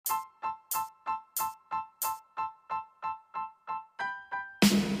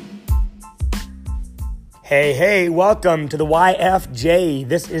Hey, welcome to the YFJ.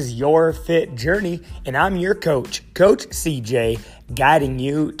 This is your fit journey, and I'm your coach, Coach CJ, guiding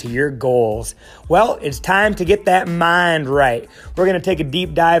you to your goals. Well, it's time to get that mind right. We're going to take a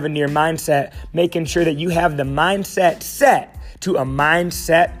deep dive into your mindset, making sure that you have the mindset set to a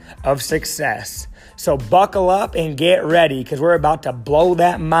mindset of success. So buckle up and get ready, because we're about to blow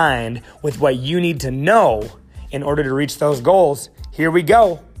that mind with what you need to know in order to reach those goals. Here we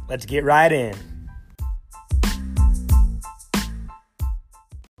go. Let's get right in.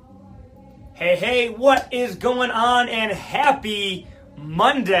 Hey, what is going on? And happy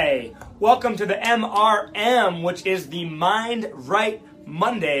Monday. Welcome to the MRM, which is the Mind Right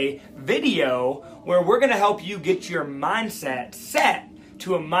Monday video, where we're going to help you get your mindset set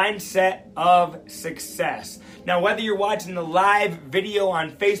to a mindset of success. Now, whether you're watching the live video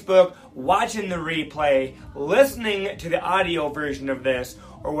on Facebook, watching the replay, listening to the audio version of this,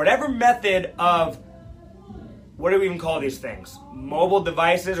 or whatever method of, what do we even call these things? Mobile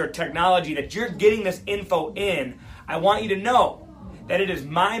devices or technology that you're getting this info in, I want you to know that it is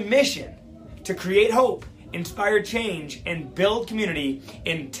my mission to create hope, inspire change, and build community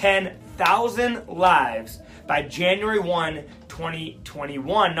in 10,000 lives by January 1,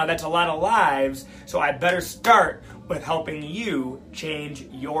 2021. Now, that's a lot of lives, so I better start with helping you change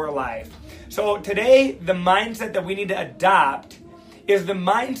your life. So today, the mindset that we need to adopt is the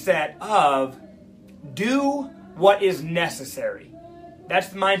mindset of do what is necessary. That's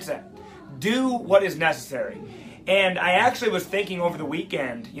the mindset. Do what is necessary. And I actually was thinking over the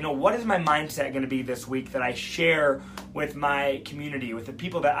weekend, what is my mindset going to be this week that I share with my community, with the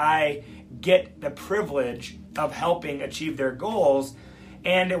people that I get the privilege of helping achieve their goals.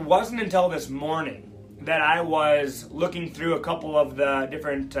 And it wasn't until this morning that I was looking through a couple of the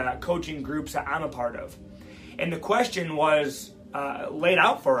different coaching groups that I'm a part of. And the question was laid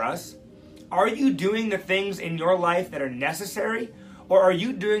out for us: are you doing the things in your life that are necessary, or are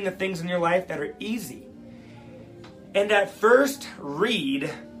you doing the things in your life that are easy? And at first read,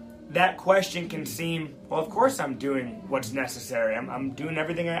 that question can seem, well, of course I'm doing what's necessary. I'm doing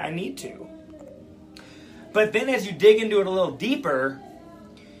everything I need to. But then as you dig into it a little deeper,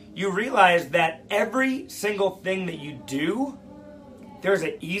 you realize that every single thing that you do, there's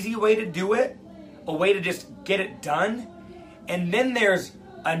an easy way to do it, a way to just get it done, and then there's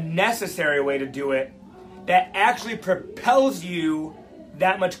a necessary way to do it that actually propels you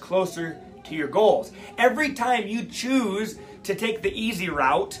that much closer to your goals. Every time you choose to take the easy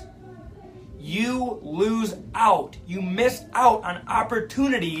route, you lose out. You miss out on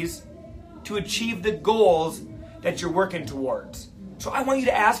opportunities to achieve the goals that you're working towards. So I want you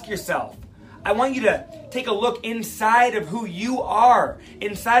to ask yourself, I want you to take a look inside of who you are,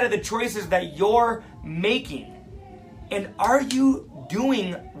 inside of the choices that you're making. And are you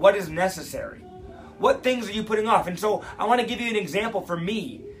doing what is necessary? What things are you putting off? And so I want to give you an example for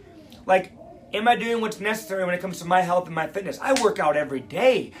me. Like, am I doing what's necessary when it comes to my health and my fitness? I work out every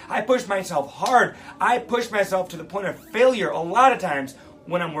day. I push myself hard. I push myself to the point of failure a lot of times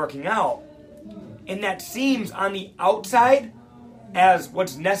when I'm working out. And that seems on the outside as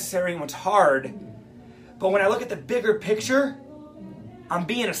what's necessary and what's hard. But when I look at the bigger picture, I'm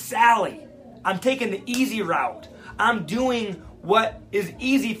being a Sally. I'm taking the easy route. I'm doing what is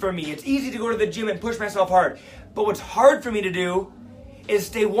easy for me. It's easy to go to the gym and push myself hard. But what's hard for me to do is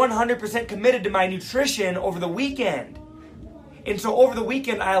stay 100% committed to my nutrition over the weekend. And so over the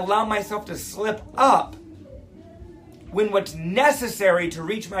weekend, I allow myself to slip up when what's necessary to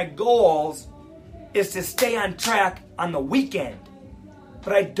reach my goals is to stay on track on the weekend.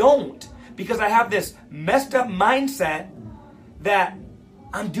 But I don't, because I have this messed up mindset that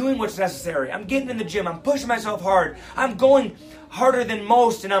I'm doing what's necessary. I'm getting in the gym. I'm pushing myself hard. I'm going harder than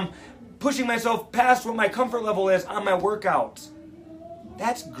most, and I'm pushing myself past what my comfort level is on my workouts.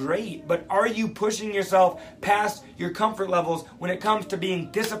 That's great, but are you pushing yourself past your comfort levels when it comes to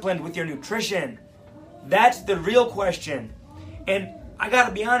being disciplined with your nutrition? That's the real question. And I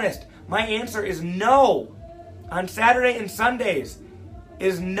gotta be honest, my answer is no. On Saturday and Sundays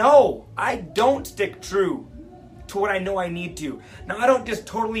is no. I don't stick true to what I know I need to. Now, I don't just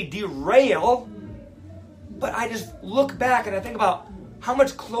totally derail, but I just look back and I think about how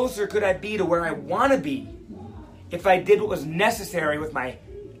much closer could I be to where I want to be if I did what was necessary with my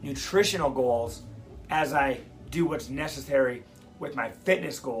nutritional goals as I do what's necessary with my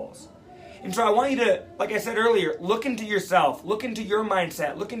fitness goals. And so I want you to, like I said earlier, look into yourself, look into your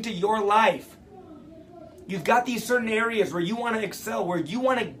mindset, look into your life. You've got these certain areas where you want to excel, where you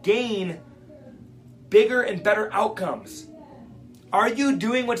want to gain bigger and better outcomes. Are you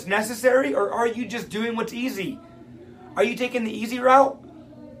doing what's necessary, or are you just doing what's easy? Are you taking the easy route?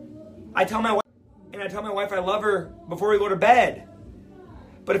 I tell my wife, and can I tell my wife I love her before we go to bed?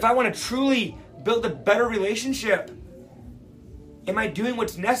 But if I want to truly build a better relationship, am I doing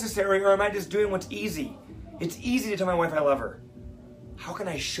what's necessary or am I just doing what's easy? It's easy to tell my wife I love her. How can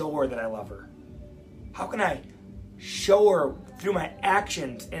I show her that I love her? How can I show her through my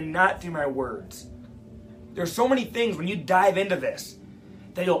actions and not through my words? There's so many things when you dive into this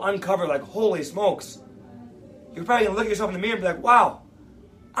that you'll uncover like, holy smokes. You're probably going to look at yourself in the mirror and be like, wow,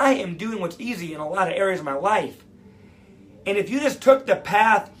 I am doing what's easy in a lot of areas of my life. And if you just took the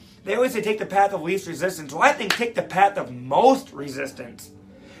path, they always say take the path of least resistance. Well, I think take the path of most resistance.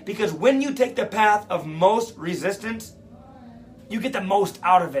 Because when you take the path of most resistance, you get the most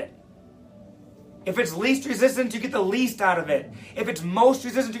out of it. If it's least resistance, you get the least out of it. If it's most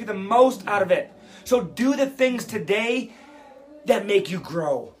resistance, you get the most out of it. So do the things today that make you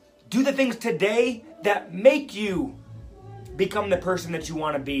grow. Do the things today that make you become the person that you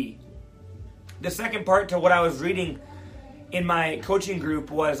want to be. The second part to what I was reading in my coaching group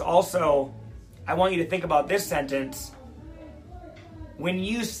was also, I want you to think about this sentence. When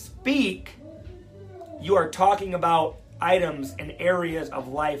you speak, you are talking about items and areas of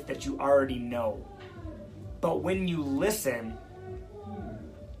life that you already know. But when you listen,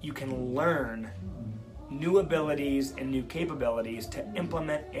 you can learn new abilities and new capabilities to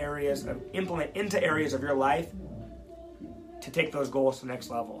implement into areas of your life to take those goals to the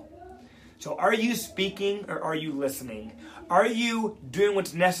next level. So are you speaking or are you listening? Are you doing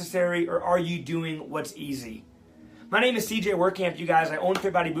what's necessary or are you doing what's easy? My name is CJ Workcamp, you guys. I own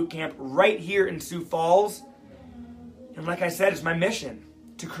Fit Body Bootcamp right here in Sioux Falls. And like I said, it's my mission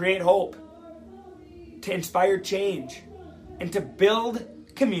to create hope, to inspire change, and to build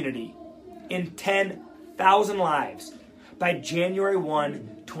community in 10,000 lives by January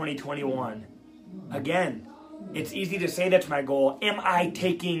 1, 2021. Again, it's easy to say that's my goal. Am I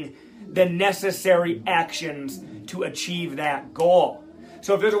taking the necessary actions to achieve that goal?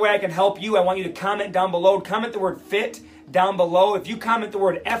 So if there's a way I can help you, I want you to comment down below. Comment the word FIT down below. If you comment the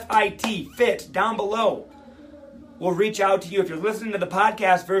word FIT, FIT, down below, we'll reach out to you. If you're listening to the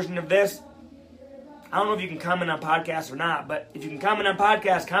podcast version of this, I don't know if you can comment on podcasts or not, but if you can comment on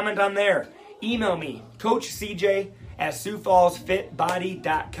podcasts, comment on there. Email me,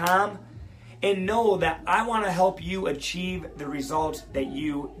 CoachCJ@SiouxFallsFitBody.com, and know that I want to help you achieve the results that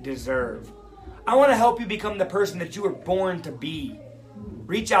you deserve. I want to help you become the person that you were born to be.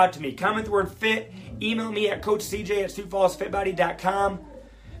 Reach out to me. Comment the word FIT. Email me at CoachCJ@SiouxFallsFitBody.com.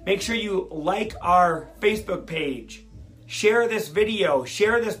 Make sure you like our Facebook page. Share this video.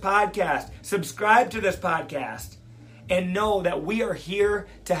 Share this podcast. Subscribe to this podcast. And know that we are here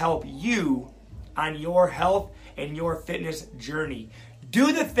to help you on your health and your fitness journey.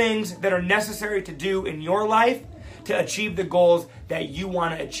 Do the things that are necessary to do in your life to achieve the goals that you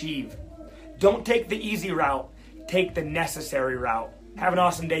want to achieve. Don't take the easy route. Take the necessary route. Have an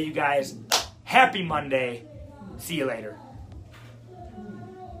awesome day, you guys. Happy Monday. See you later.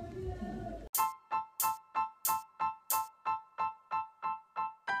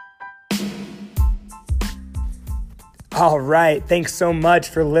 All right. Thanks so much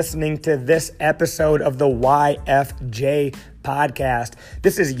for listening to this episode of the YFJ podcast.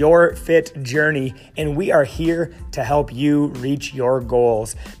 This is your fit journey, and we are here to help you reach your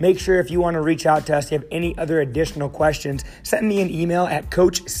goals. Make sure if you want to reach out to us, if you have any other additional questions, send me an email at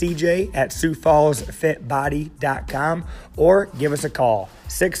CoachCJ@SiouxFallsFitBody.com or give us a call,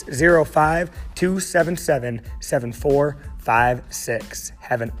 605-277-7456.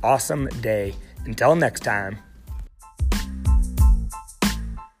 Have an awesome day. Until next time.